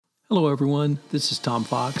Hello, everyone. This is Tom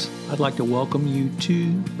Fox. I'd like to welcome you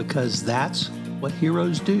to Because That's What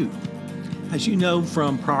Heroes Do. As you know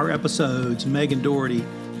from prior episodes, Megan Dougherty,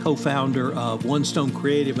 co-founder of One Stone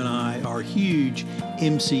Creative, and I are huge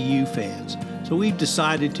MCU fans. So we've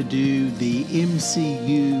decided to do the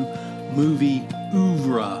MCU movie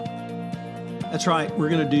oeuvre. That's right. We're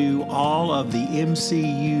going to do all of the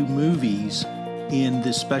MCU movies in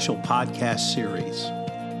this special podcast series.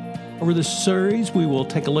 Over this series, we will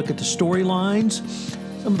take a look at the storylines,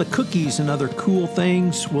 some of the cookies and other cool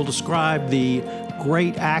things. We'll describe the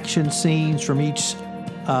great action scenes from each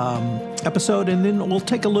episode, and then we'll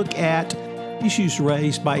take a look at issues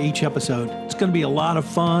raised by each episode. It's going to be a lot of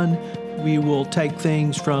fun. We will take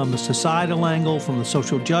things from the societal angle, from the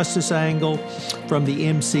social justice angle, from the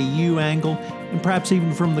MCU angle, and perhaps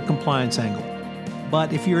even from the compliance angle.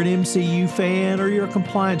 But if you're an MCU fan or you're a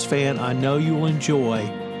compliance fan, I know you will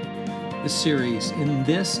enjoy this series. In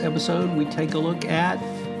this episode, we take a look at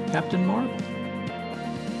Captain Marvel.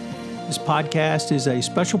 This podcast is a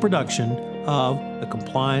special production of the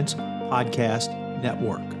Compliance Podcast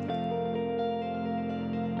Network.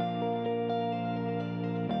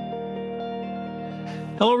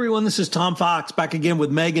 Hello, everyone. This is Tom Fox back again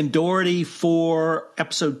with Megan Dougherty for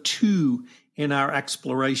episode 2 in our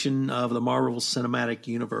exploration of the Marvel Cinematic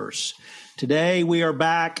Universe. Today, we are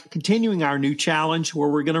back continuing our new challenge where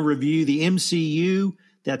we're going to review the MCU,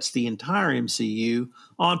 that's the entire MCU,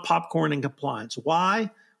 on popcorn and compliance. Why?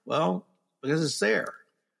 Well, because it's there.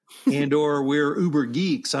 And or we're uber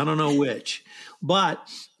geeks. I don't know which. But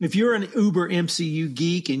if you're an uber MCU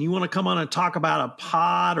geek and you want to come on and talk about a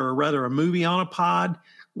pod, or rather a movie on a pod,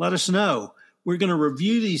 let us know. We're going to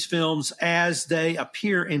review these films as they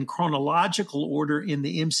appear in chronological order in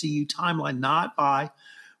the MCU timeline, not by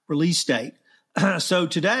release date. So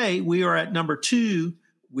today we are at number 2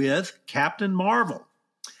 with Captain Marvel.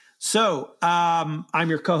 So I'm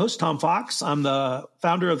your co-host, Tom Fox. I'm the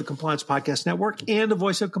founder of the Compliance Podcast Network and the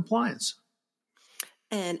voice of compliance.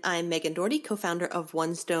 And I'm Megan Dougherty, co-founder of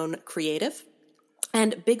One Stone Creative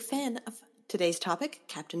and a big fan of today's topic,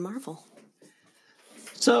 Captain Marvel.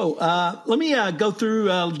 So let me go through,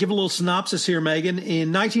 give a little synopsis here, Megan.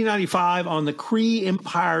 In 1995, on the Kree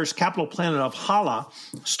Empire's capital planet of Hala,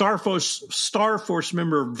 Star Force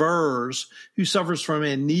member Vers, who suffers from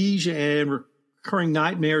amnesia and recurring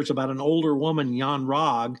nightmares about an older woman, Jan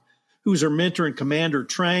Rog, who's her mentor and commander,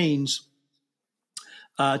 trains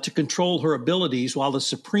to control her abilities, while the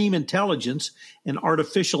supreme intelligence and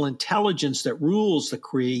artificial intelligence that rules the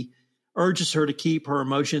Kree urges her to keep her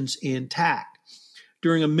emotions intact.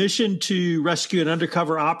 During a mission to rescue an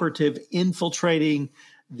undercover operative infiltrating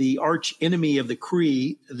the arch enemy of the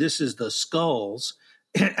Kree, this is the Skulls,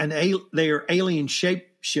 and they are alien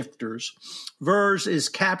shapeshifters, Vers is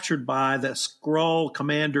captured by the Skrull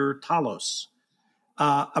commander Talos.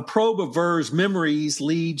 A probe of Vers' memories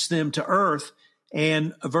leads them to Earth,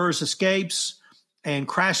 and Vers escapes and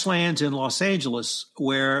crash lands in Los Angeles,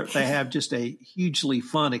 where they have just a hugely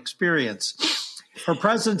fun experience. Her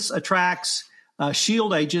presence attracts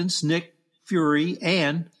S.H.I.E.L.D. agents Nick Fury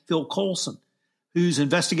and Phil Coulson, whose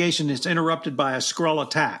investigation is interrupted by a Skrull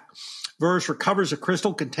attack. Vers recovers a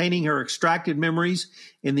crystal containing her extracted memories.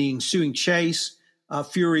 In the ensuing chase,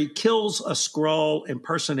 Fury kills a Skrull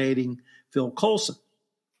impersonating Phil Coulson.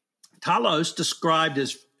 Talos, disguised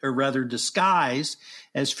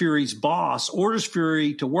as Fury's boss, orders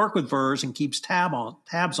Fury to work with Vers and keeps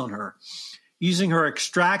tabs on her. Using her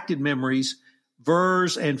extracted memories,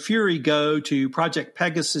 Vers and Fury go to Project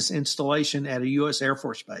Pegasus installation at a U.S. Air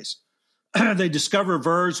Force base. They discover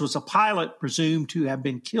Vers was a pilot presumed to have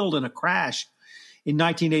been killed in a crash in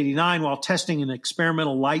 1989 while testing an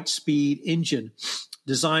experimental light-speed engine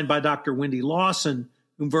designed by Dr. Wendy Lawson,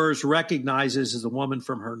 whom Vers recognizes as a woman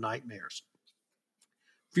from her nightmares.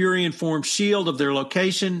 Fury informs S.H.I.E.L.D. of their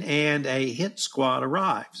location, and a hit squad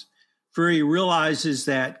arrives. Fury realizes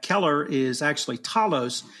that Keller is actually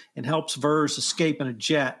Talos and helps Vers escape in a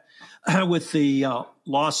jet with the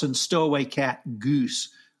Lawson stowaway cat Goose.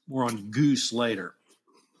 More on Goose later.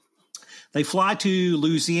 They fly to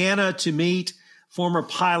Louisiana to meet former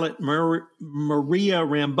pilot Maria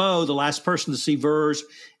Rambeau, the last person to see Vers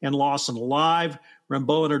and Lawson alive.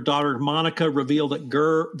 Rambeau and her daughter Monica reveal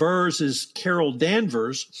that Vers is Carol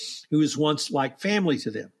Danvers, who is once like family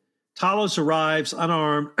to them. Talos arrives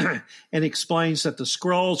unarmed and explains that the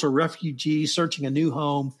Skrulls are refugees searching a new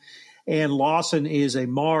home, and Lawson is a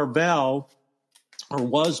Marvel, or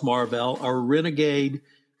was Marvel, a renegade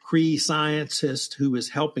Kree scientist who is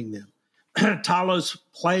helping them. Talos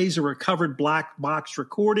plays a recovered black box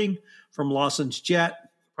recording from Lawson's jet,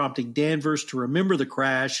 prompting Danvers to remember the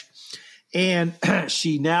crash And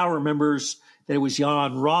she now remembers that it was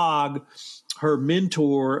Jan Rog, her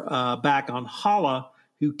mentor back on Hala,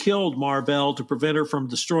 who killed Marvell to prevent her from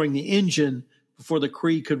destroying the engine before the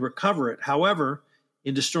Kree could recover it. However,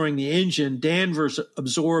 in destroying the engine, Danvers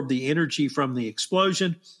absorbed the energy from the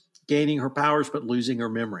explosion, gaining her powers but losing her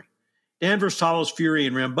memory. Danvers, Talos, Fury,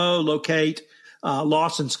 and Rambeau locate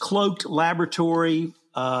Lawson's cloaked laboratory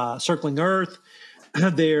circling Earth.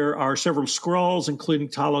 There are several Skrulls, including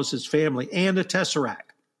Talos' family, and a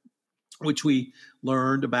Tesseract, which we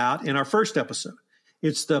learned about in our first episode.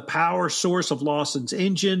 It's the power source of Lawson's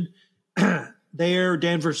engine. There,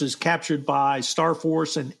 Danvers is captured by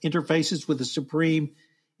Starforce and interfaces with the Supreme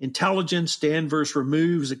Intelligence. Danvers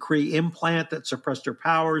removes a Kree implant that suppressed her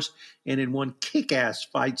powers, and in one kick-ass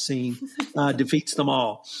fight scene, defeats them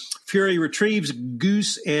all. Fury retrieves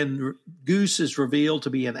Goose, and Goose is revealed to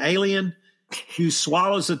be an alien. Goose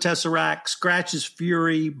swallows the Tesseract, scratches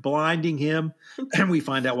Fury, blinding him, and we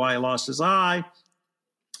find out why he lost his eye.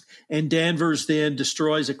 And Danvers then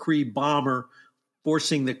destroys a Kree bomber,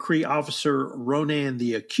 forcing the Kree officer Ronan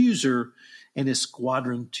the Accuser and his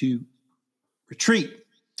squadron to retreat.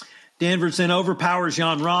 Danvers then overpowers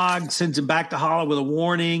Jan Rog, sends him back to Hala with a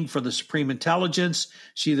warning for the Supreme Intelligence.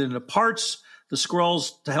 She then departs the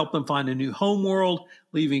Skrulls to help them find a new homeworld,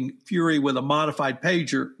 leaving Fury with a modified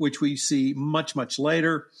pager, which we see much, much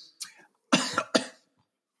later.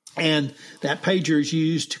 And that pager is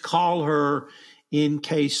used to call her in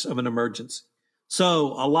case of an emergency.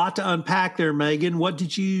 So a lot to unpack there, Megan. What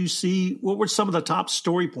did you see? What were some of the top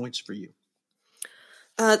story points for you?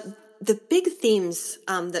 The big themes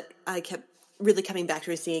that I kept really coming back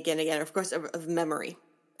to seeing again and again, of course, of memory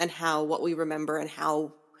and how what we remember and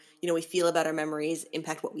how we feel about our memories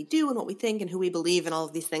impact what we do and what we think and who we believe and all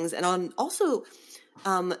of these things. And on also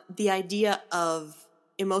the idea of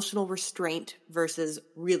emotional restraint versus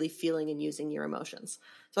really feeling and using your emotions.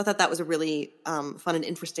 So I thought that was a really fun and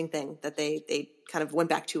interesting thing that they kind of went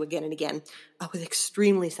back to again and again with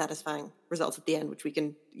extremely satisfying results at the end, which we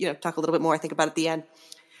can talk a little bit more, I think, about at the end.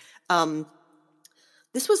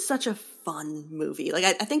 This was such a fun movie. Like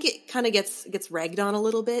I think it kind of gets ragged on a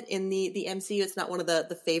little bit in the MCU. It's not one of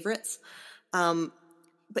the favorites. But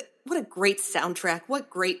what a great soundtrack. What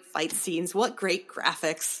great fight scenes. What great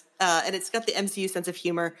graphics. And it's got the MCU sense of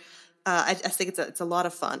humor. I think it's a lot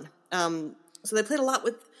of fun. So they played a lot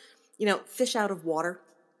with, fish out of water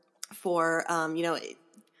for,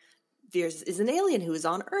 there's an alien who is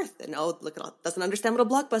on Earth and doesn't understand what a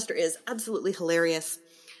blockbuster is. Absolutely hilarious.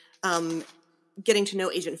 Getting to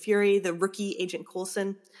know Agent Fury, the rookie Agent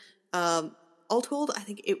Coulson. All told, I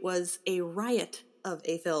think it was a riot of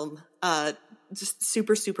a film. Just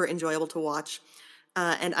super, super enjoyable to watch.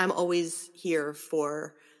 And I'm always here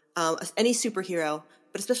for any superhero,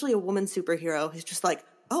 but especially a woman superhero who's just like,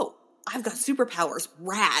 oh, I've got superpowers,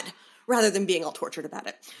 rad, rather than being all tortured about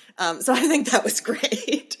it. So I think that was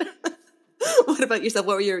great. What about yourself?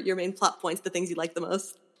 What were your main plot points, the things you liked the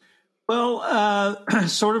most? Well,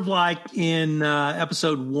 sort of like in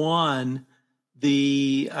episode 1,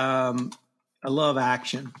 I love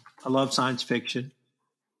action. I love science fiction.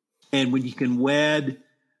 And when you can wed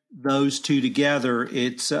those two together,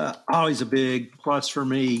 it's always a big plus for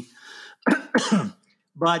me.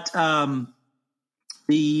 But there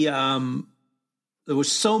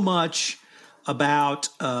was so much about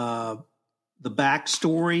the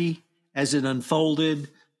backstory as it unfolded.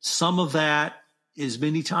 Some of that, as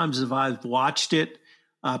many times as I've watched it,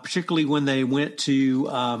 particularly when they went to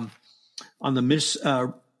on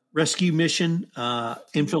the rescue mission,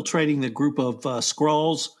 infiltrating the group of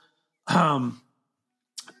Skrulls.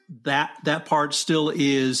 That part still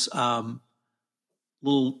is a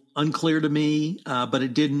little unclear to me, but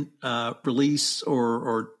it didn't release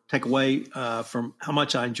or take away from how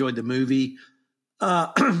much I enjoyed the movie.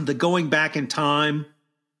 The going back in time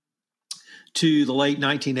to the late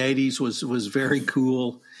 1980s was very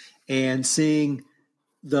cool, and seeing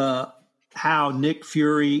how Nick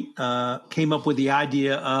Fury came up with the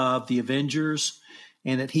idea of the Avengers,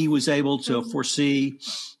 and that he was able to foresee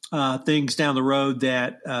things down the road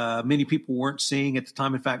that many people weren't seeing at the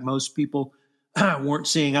time. In fact, most people weren't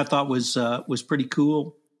seeing. I thought was pretty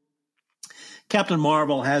cool. Captain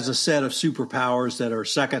Marvel has a set of superpowers that are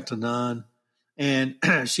second to none, and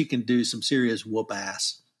she can do some serious whoop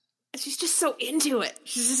ass. She's just so into it.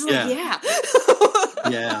 She's just like, yeah.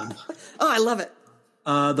 Yeah. Oh, I love it.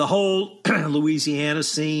 The whole Louisiana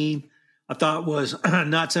scene, I thought was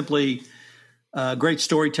not simply great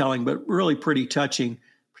storytelling, but really pretty touching,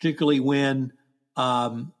 particularly when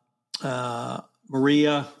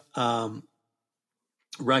Maria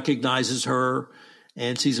recognizes her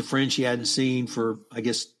and sees a friend she hadn't seen for, I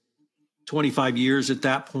guess, 25 years at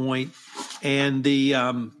that point. And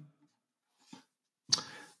that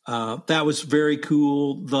was very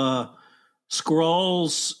cool. The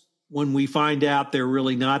Skrulls, when we find out they're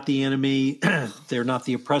really not the enemy, they're not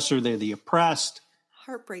the oppressor, they're the oppressed.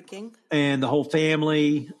 Heartbreaking. And the whole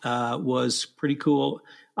family was pretty cool.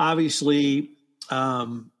 Obviously,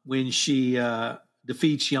 when she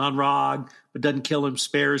defeats Jan-Rog, but doesn't kill him,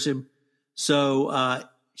 spares him, so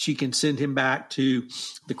she can send him back to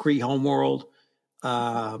the Kree homeworld.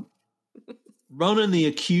 Ronan the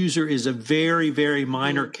Accuser is a very, very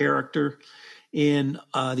minor character in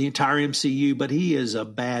the entire MCU, but he is a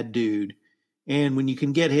bad dude. And when you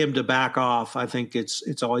can get him to back off, I think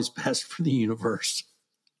it's always best for the universe.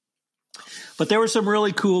 But there were some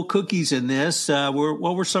really cool cookies in this.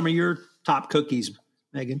 What were some of your top cookies,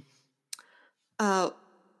 Megan?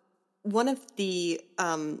 One of the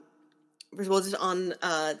just on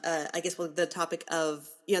I guess the topic of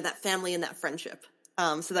that family and that friendship.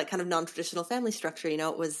 So that kind of non-traditional family structure.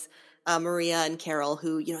 It was Maria and Carol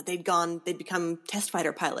who they'd become test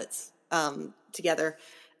fighter pilots together.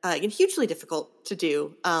 Hugely difficult to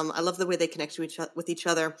do. I love the way they connect with each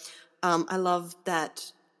other. I love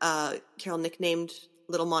that Carol nicknamed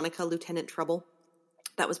little Monica Lieutenant Trouble.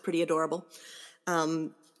 That was pretty adorable.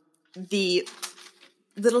 The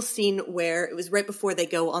little scene where it was right before they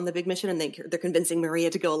go on the big mission and they're convincing Maria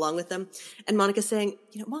to go along with them. And Monica's saying,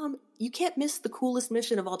 Mom, you can't miss the coolest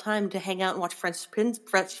mission of all time to hang out and watch Fresh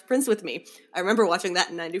Prince with me. I remember watching that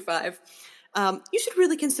in 95. You should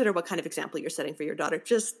really consider what kind of example you're setting for your daughter.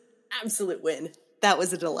 Just absolute win. That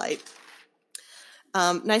was a delight.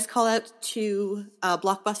 Nice call out to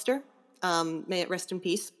Blockbuster. May it rest in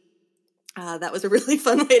peace. That was a really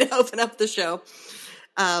fun way to open up the show.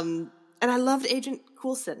 And I loved Agent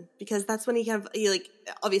Coulson because that's when he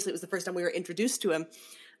obviously it was the first time we were introduced to him.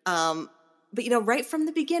 But right from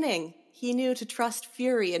the beginning, he knew to trust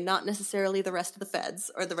Fury and not necessarily the rest of the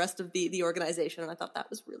feds or the rest of the organization. And I thought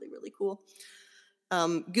that was really, really cool.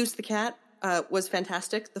 Goose the cat was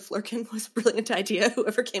fantastic. The Flurkin was a brilliant idea,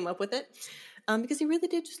 whoever came up with it. Because he really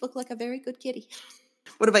did just look like a very good kitty.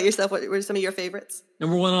 What about yourself? What were some of your favorites?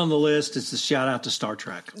 Number one on the list is the shout out to Star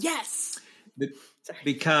Trek. Yes.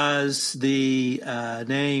 Because the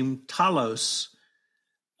name Talos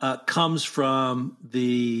comes from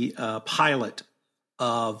the pilot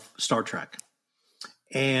of Star Trek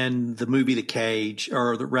and the movie The Cage,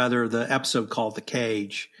 or rather the episode called The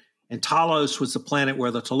Cage. And Talos was the planet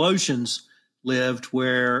where the Talosians lived,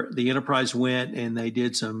 where the Enterprise went and they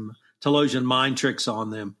did some Talosian mind tricks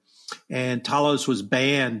on them. And Talos was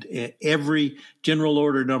banned. Every General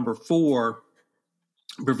Order number 4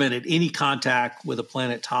 prevented any contact with the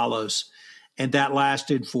planet Talos, and that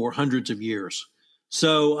lasted for hundreds of years.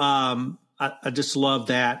 So I just love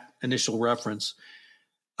that initial reference.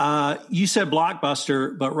 You said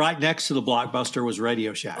Blockbuster, but right next to the Blockbuster was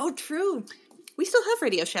Radio Shack. Oh, true. We still have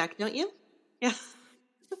Radio Shack, don't you? Yeah.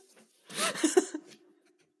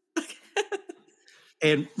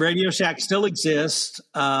 And Radio Shack still exists.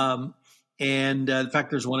 And in fact,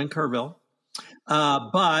 there's one in Kerrville.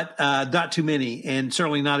 But not too many, and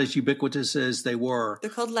certainly not as ubiquitous as they were. They're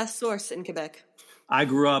called La Source in Quebec. I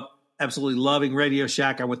grew up absolutely loving Radio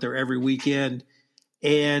Shack. I went there every weekend.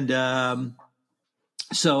 And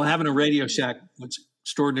so having a Radio Shack was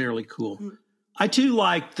extraordinarily cool. Mm-hmm. I, too,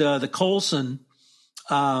 liked the Coulson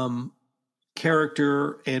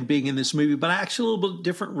character and being in this movie, but actually a little bit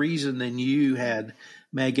different reason than you had,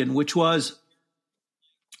 Megan, which was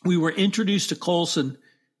we were introduced to Coulson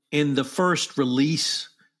in the first release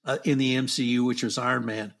in the MCU, which was Iron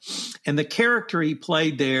Man. And the character he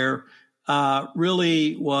played there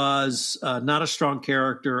really was not a strong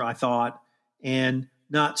character, I thought, and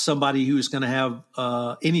not somebody who was going to have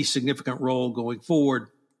any significant role going forward,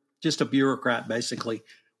 just a bureaucrat, basically.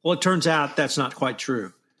 Well, it turns out that's not quite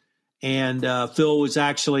true. And Phil was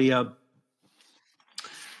actually,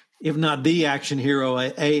 if not the action hero,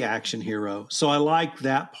 a action hero. So I liked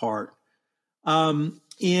that part.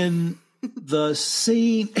 In the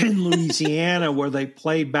scene in Louisiana where they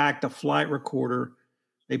played back the flight recorder,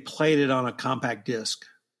 they played it on a compact disc.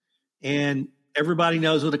 And everybody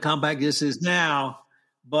knows what a compact disc is now,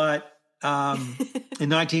 but in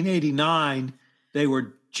 1989, they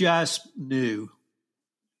were just new.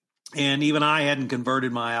 And even I hadn't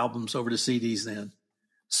converted my albums over to CDs then.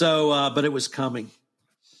 So, but it was coming.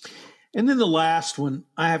 And then the last one,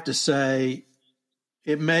 I have to say,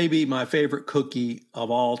 it may be my favorite cookie of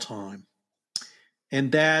all time,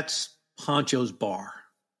 and that's Poncho's Bar.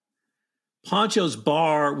 Poncho's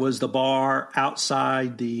Bar was the bar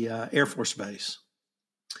outside the Air Force Base,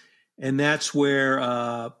 and that's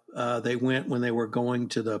where they went when they were going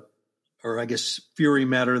to the or I guess Fury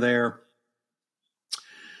met her there.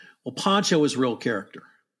 Well, Pancho was a real character.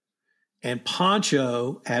 And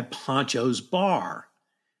Pancho had Pancho's Bar.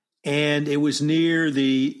 And it was near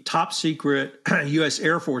the top secret U.S.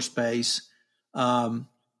 Air Force Base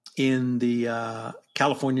in the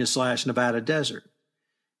California/Nevada desert.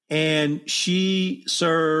 And she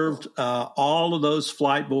served all of those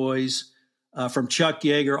flight boys from Chuck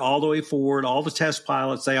Yeager all the way forward, all the test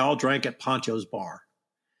pilots, they all drank at Pancho's Bar.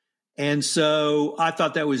 And so I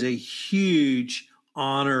thought that was a huge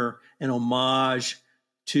honor and homage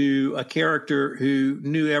to a character who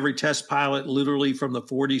knew every test pilot literally from the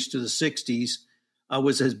 40s to the 60s,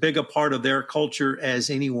 was as big a part of their culture as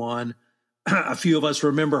anyone. A few of us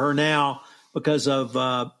remember her now because of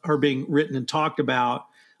her being written and talked about,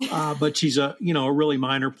 but she's a really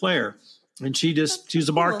minor player. And she's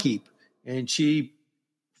a barkeep, and she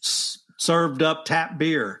served up tap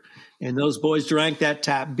beer, and those boys drank that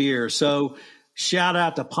tap beer. So shout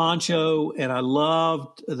out to Pancho, and I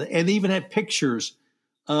loved, and they even had pictures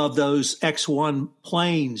of those X-1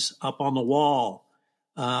 planes up on the wall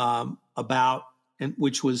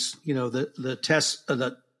which was, the test,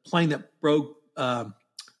 the plane that broke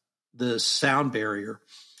the sound barrier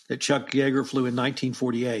that Chuck Yeager flew in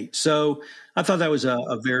 1948. So I thought that was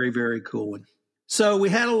a very, very cool one. So we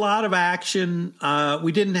had a lot of action.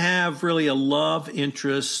 We didn't have really a love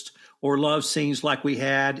interest or love scenes like we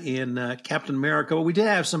had in Captain America, but we did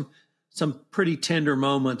have some pretty tender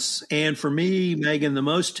moments. And for me, Megan, the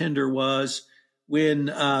most tender was when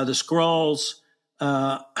the Skrulls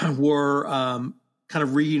were kind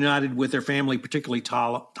of reunited with their family, particularly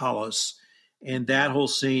Talos, and that whole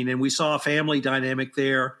scene. And we saw a family dynamic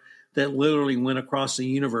there that literally went across the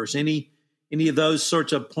universe. Any of those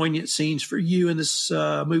sorts of poignant scenes for you in this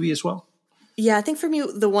movie as well? Yeah, I think for me,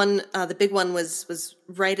 the big one was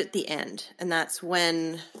right at the end. And that's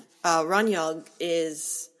when Ron-Yog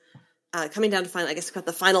is coming down to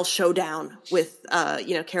the final showdown with,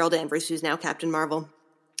 Carol Danvers, who's now Captain Marvel.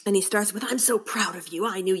 And he starts with, "I'm so proud of you.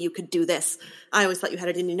 I knew you could do this. I always thought you had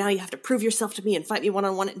it in you. Now you have to prove yourself to me and fight me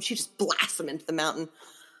one-on-one." And she just blasts him into the mountain.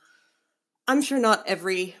 I'm sure not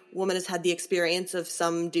every woman has had the experience of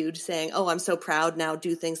some dude saying, "Oh, I'm so proud. Now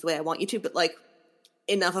do things the way I want you to." But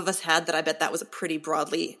enough of us had that I bet that was a pretty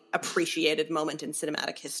broadly appreciated moment in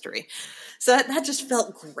cinematic history. So that just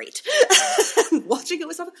felt great. Watching it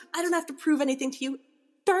was, I don't have to prove anything to you.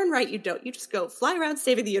 Darn right you don't. You just go fly around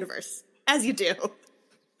saving the universe, as you do.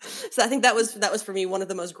 So I think that was for me one of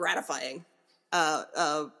the most gratifying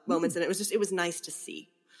moments, and it was nice to see.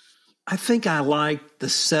 I think I liked the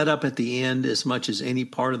setup at the end as much as any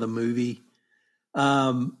part of the movie.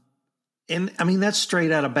 And I mean, that's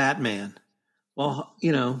straight out of Batman. Well,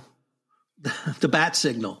 the bat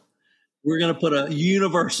signal. We're going to put a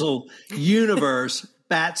universe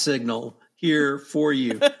bat signal here for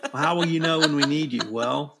you. Well, how will you know when we need you?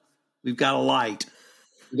 Well, we've got a light.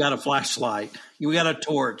 We got a flashlight. We got a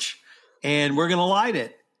torch, and we're going to light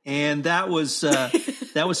it. And that was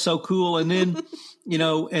so cool. And then,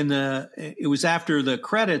 it was after the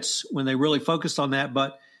credits when they really focused on that.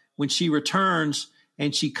 But when she returns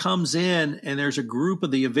and she comes in, and there's a group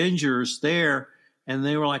of the Avengers there, and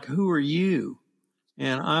they were like, "Who are you?"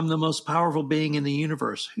 And "I'm the most powerful being in the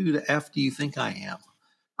universe. Who the F do you think I am?"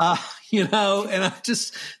 And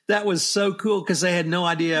that was so cool because they had no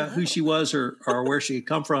idea who she was or where she had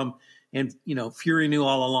come from. And, Fury knew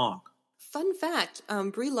all along. Fun fact,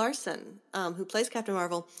 Brie Larson, who plays Captain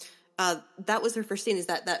Marvel, that was her first scene, is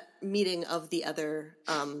that meeting of the other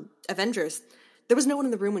Avengers. There was no one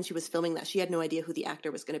in the room when she was filming that. She had no idea who the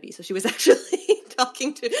actor was going to be. So she was actually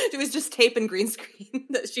it was just tape and green screen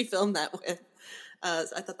that she filmed that with.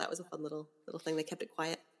 So I thought that was a fun little thing. They kept it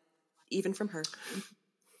quiet, even from her.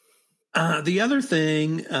 The other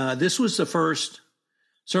thing, this was the first,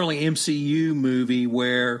 certainly MCU movie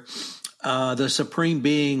where the supreme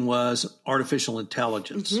being was artificial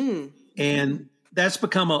intelligence. Mm-hmm. And that's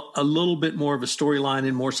become a little bit more of a storyline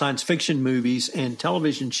in more science fiction movies and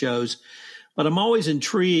television shows. But I'm always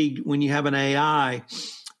intrigued when you have an AI,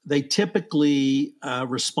 they typically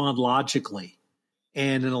respond logically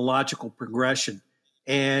and in a logical progression.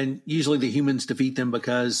 And usually the humans defeat them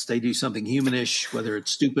because they do something humanish, whether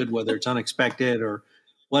it's stupid, whether it's unexpected or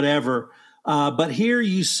whatever. But here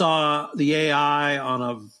you saw the AI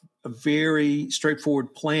on a very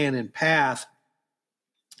straightforward plan and path,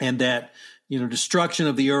 and that, destruction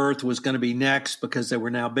of the earth was going to be next because they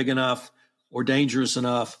were now big enough or dangerous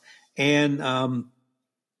enough. And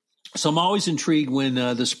so I'm always intrigued when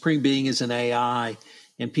the supreme being is an AI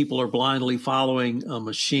and people are blindly following a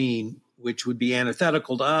machine, which would be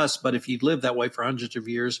antithetical to us. But if you'd lived that way for hundreds of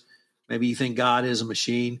years, maybe you think God is a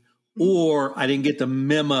machine or I didn't get the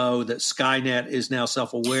memo that Skynet is now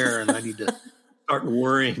self-aware and I need to start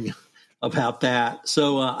worrying about that.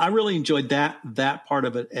 So I really enjoyed that part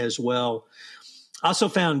of it as well. I also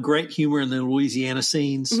found great humor in the Louisiana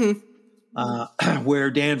scenes where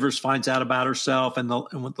Danvers finds out about herself and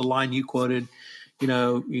with the line you quoted, you're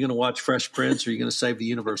going to watch Fresh Prince or you're going to save the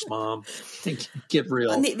universe, Mom. Get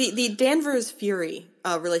real. And the Danvers Fury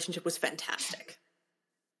relationship was fantastic.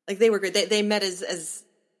 Like they were great. They met as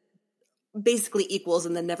basically equals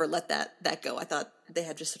and then never let that go. I thought they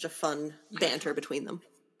had just such a fun banter between them.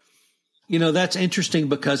 That's interesting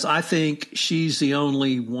because I think she's the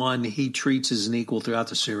only one he treats as an equal throughout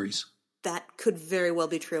the series. That could very well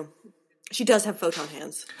be true. She does have photon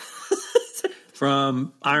hands.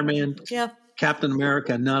 From Iron Man, Captain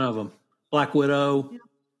America, none of them. Black Widow,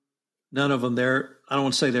 none of them. I don't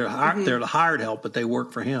want to say they're the hired help, but they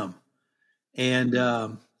work for him. And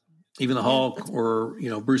even the Hulk or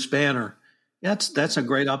Bruce Banner. That's a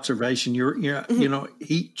great observation.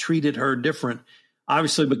 He treated her different,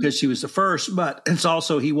 obviously because she was the first, but it's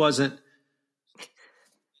also he wasn't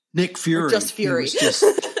Nick Fury. Just Fury. He was just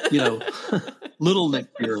little Nick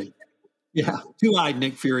Fury. Yeah, two-eyed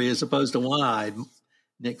Nick Fury as opposed to one-eyed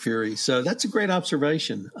Nick Fury. So that's a great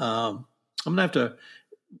observation. I'm going to have to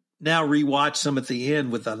now rewatch some at the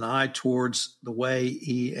end with an eye towards the way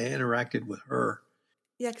he interacted with her.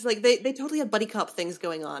 Yeah, because they totally had buddy cop things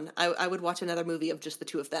going on. I would watch another movie of just the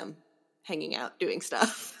two of them hanging out, doing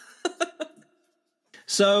stuff.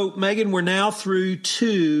 So, Megan, we're now through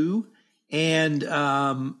 2, and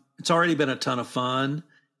it's already been a ton of fun.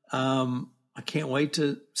 I can't wait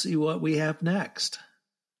to see what we have next.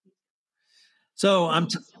 So I'm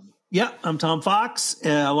Tom Fox,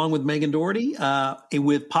 along with Megan Dougherty,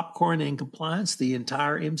 with Popcorn and Compliance, the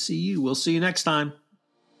entire MCU. We'll see you next time.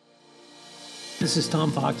 This is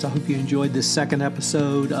Tom Fox. I hope you enjoyed this second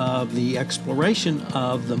episode of the exploration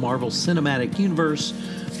of the Marvel Cinematic Universe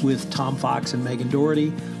with Tom Fox and Megan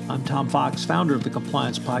Dougherty. I'm Tom Fox, founder of the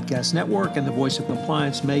Compliance Podcast Network and the voice of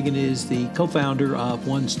compliance. Megan is the co-founder of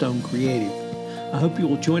One Stone Creative. I hope you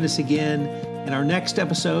will join us again in our next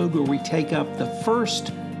episode where we take up the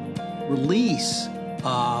first release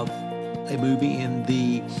of a movie in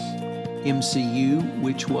the MCU,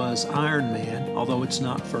 which was Iron Man, although it's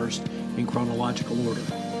not first in chronological order.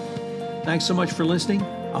 Thanks so much for listening.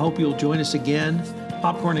 I hope you'll join us again.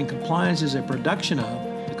 Popcorn and Compliance is a production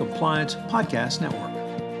of the Compliance Podcast Network.